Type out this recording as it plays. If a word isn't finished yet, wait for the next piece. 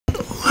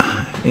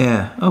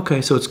Yeah,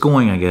 okay, so it's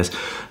going, I guess.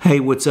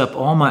 Hey, what's up?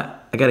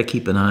 I gotta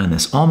keep an eye on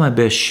this. All my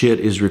best shit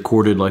is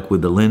recorded like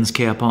with the lens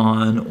cap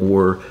on,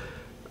 or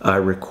I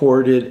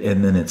record it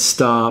and then it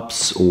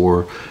stops,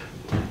 or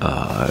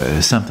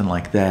something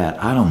like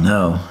that. I don't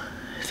know.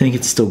 I think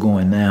it's still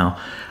going now.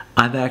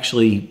 I've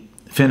actually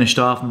finished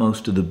off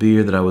most of the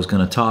beer that I was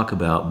gonna talk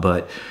about,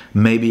 but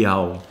maybe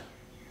I'll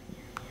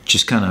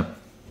just kind of,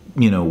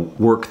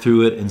 work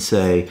through it and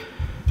say,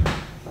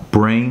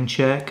 brain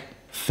check,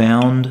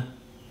 found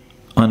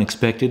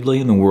unexpectedly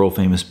in the world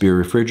famous beer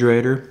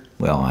refrigerator.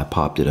 Well, I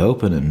popped it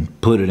open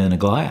and put it in a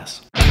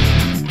glass.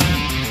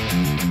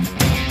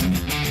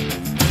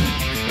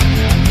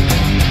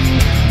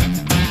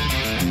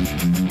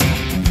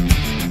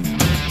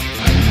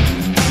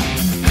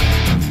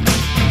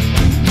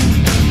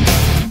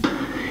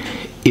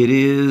 It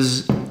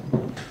is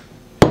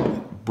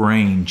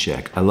brain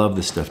check. I love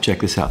this stuff. Check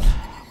this out.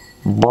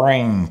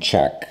 Brain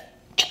check.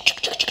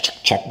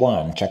 Check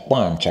one, check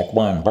one, check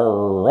one.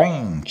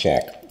 Brain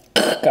check.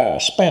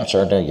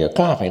 Spencer, do your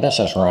coffee. This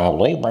is Rob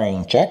Lee.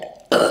 Brain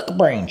check.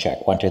 Brain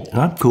check. 1, 2, 3.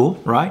 Huh? Cool,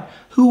 right?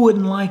 Who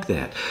wouldn't like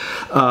that?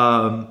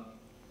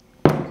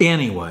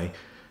 Anyway,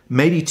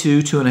 maybe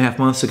 2.5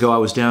 months ago, I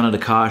was down at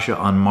Akasha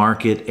on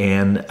Market,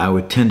 and I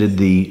attended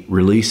the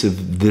release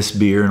of this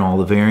beer and all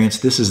the variants.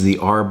 This is the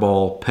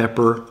R-Ball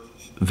Pepper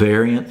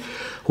variant.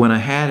 When I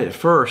had it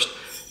first,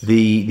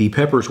 the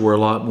peppers were a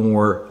lot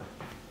more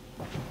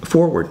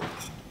forward.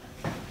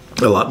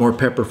 A lot more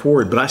pepper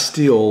forward, but I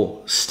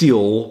still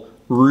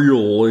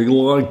really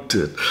liked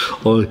it.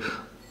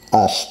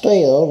 I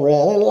still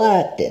really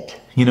liked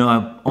it.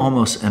 I'm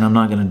almost, and I'm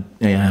not gonna,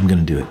 yeah, I'm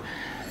gonna do it.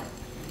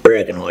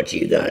 Reckon what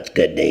you got's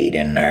good to eat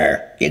in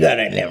there. You got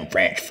any of them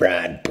French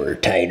fried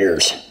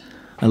potatoes?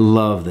 I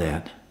love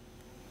that.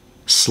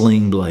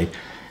 Sling blade.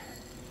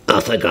 I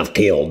think I've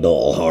killed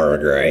Noel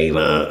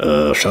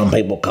Hargrave. Some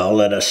people call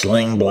it a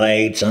sling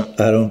blade.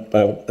 I don't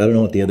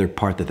know what the other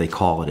part that they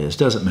call it is.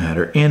 Doesn't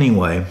matter.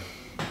 Anyway,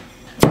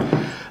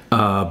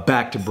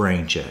 back to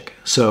brain check.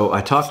 So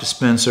I talked to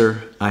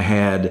Spencer. I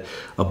had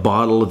a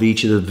bottle of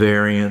each of the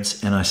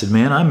variants, and I said,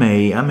 man, I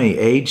may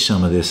age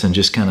some of this and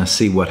just kind of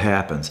see what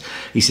happens.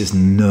 He says,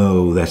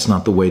 no, that's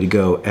not the way to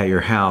go. At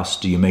your house,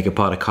 do you make a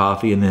pot of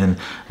coffee and then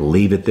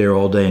leave it there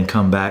all day and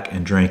come back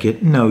and drink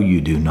it? No,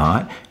 you do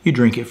not. You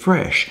drink it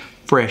fresh.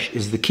 Fresh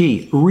is the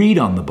key. Read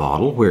on the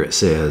bottle where it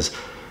says,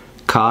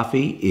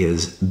 coffee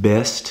is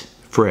best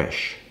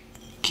fresh.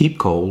 Keep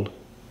cold,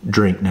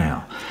 drink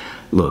now.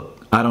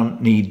 Look, I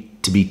don't need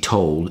to be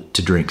told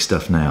to drink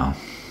stuff now.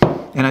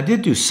 And I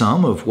did do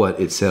some of what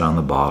it said on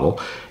the bottle.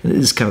 This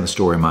is kind of the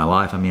story of my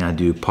life. I mean, I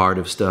do part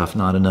of stuff,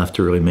 not enough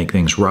to really make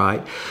things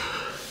right.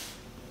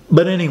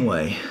 But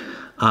anyway,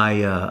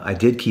 I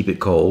did keep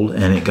it cold,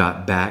 and it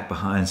got back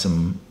behind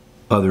some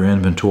other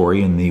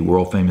inventory in the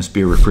world famous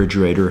beer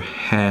refrigerator,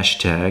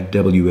 hashtag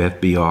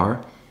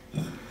WFBR.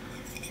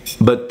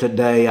 But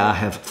today I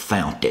have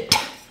found it.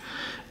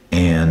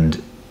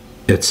 And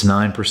it's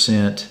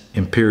 9%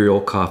 Imperial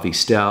Coffee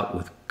Stout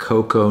with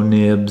cocoa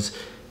nibs,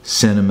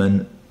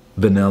 cinnamon,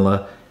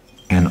 vanilla,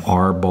 and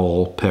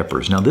R-Ball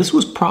peppers. Now, this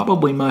was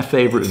probably my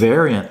favorite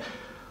variant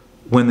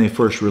when they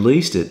first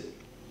released it.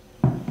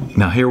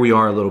 Now, here we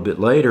are a little bit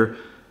later.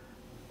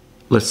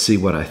 Let's see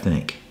what I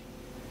think.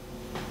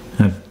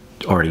 I've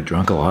already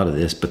drunk a lot of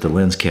this, but the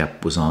lens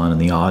cap was on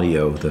and the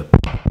audio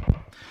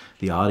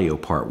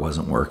part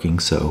wasn't working,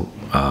 so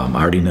I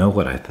already know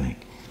what I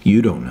think.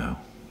 You don't know.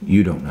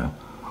 You don't know.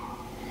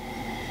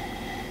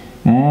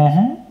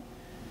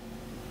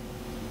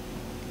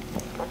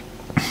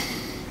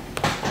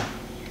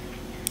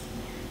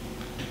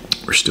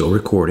 We're still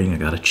recording. I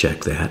gotta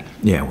check that.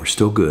 Yeah, we're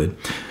still good.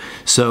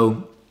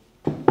 So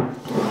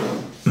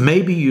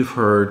maybe you've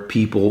heard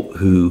people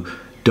who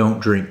don't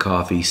drink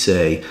coffee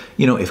say,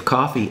 if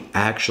coffee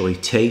actually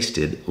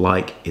tasted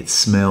like it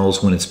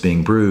smells when it's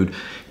being brewed,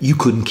 you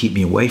couldn't keep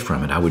me away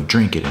from it. I would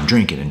drink it and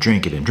drink it and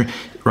drink it and drink,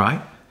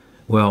 right?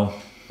 Well,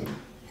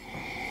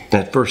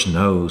 that first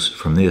nose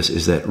from this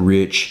is that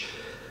rich,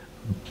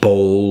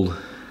 bold,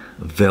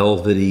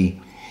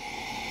 velvety,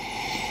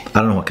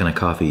 I don't know what kind of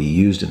coffee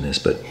you used in this,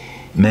 but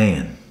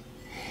man,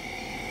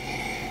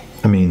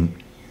 I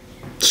mean,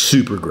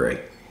 super great.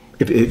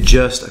 If it's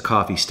just a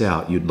coffee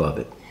stout, you'd love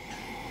it.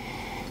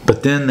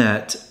 But then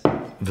that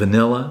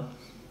vanilla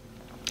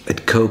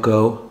and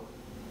cocoa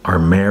are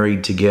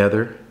married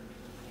together,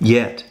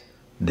 yet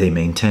they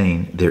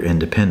maintain their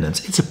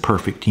independence. It's a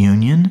perfect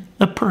union,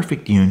 a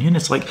perfect union.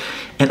 It's like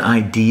an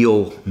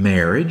ideal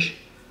marriage,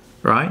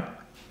 right?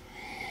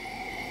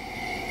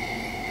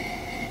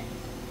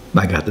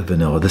 I got the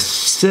vanilla. The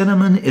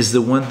cinnamon is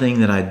the one thing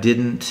that I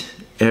didn't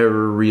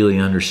ever really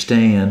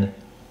understand.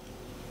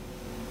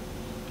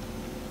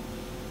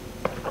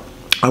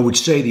 I would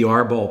say the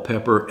R-Ball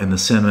pepper and the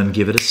cinnamon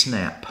give it a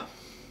snap.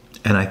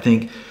 And I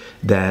think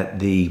that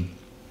the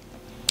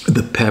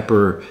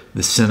pepper,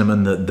 the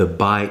cinnamon, the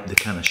bite, the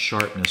kind of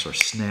sharpness or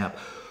snap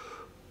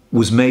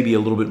was maybe a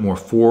little bit more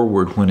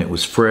forward when it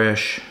was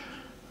fresh.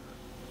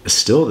 It's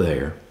still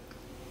there.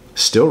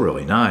 Still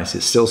really nice.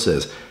 It still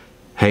says,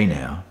 hey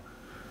now,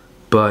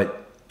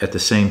 but at the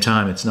same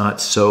time, it's not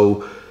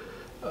so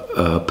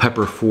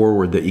pepper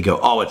forward that you go,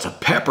 oh, it's a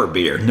pepper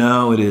beer.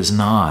 No, it is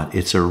not.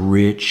 It's a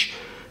rich,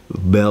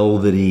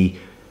 velvety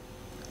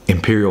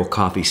imperial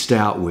coffee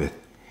stout with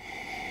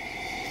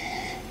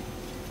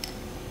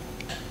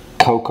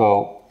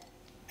cocoa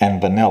and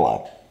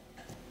vanilla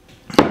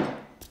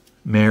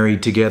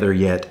married together,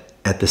 yet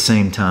at the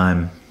same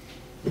time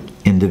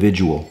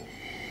individual.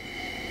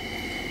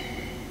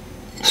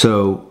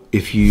 So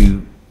if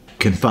you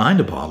can find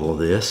a bottle of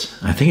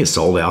this, I think it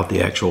sold out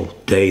the actual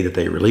day that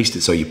they released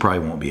it, so you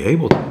probably won't be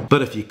able to.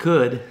 But if you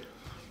could,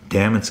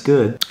 damn, it's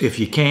good. If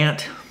you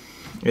can't,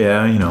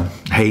 yeah, you know,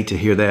 hate to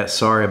hear that.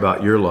 Sorry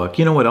about your luck.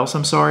 You know what else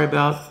I'm sorry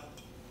about?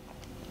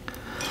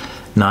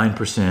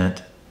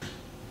 9%,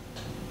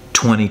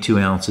 22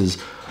 ounces,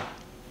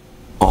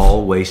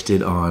 all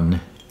wasted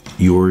on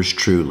yours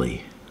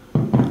truly.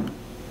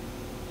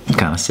 It's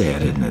kind of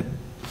sad, isn't it?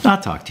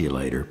 I'll talk to you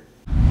later.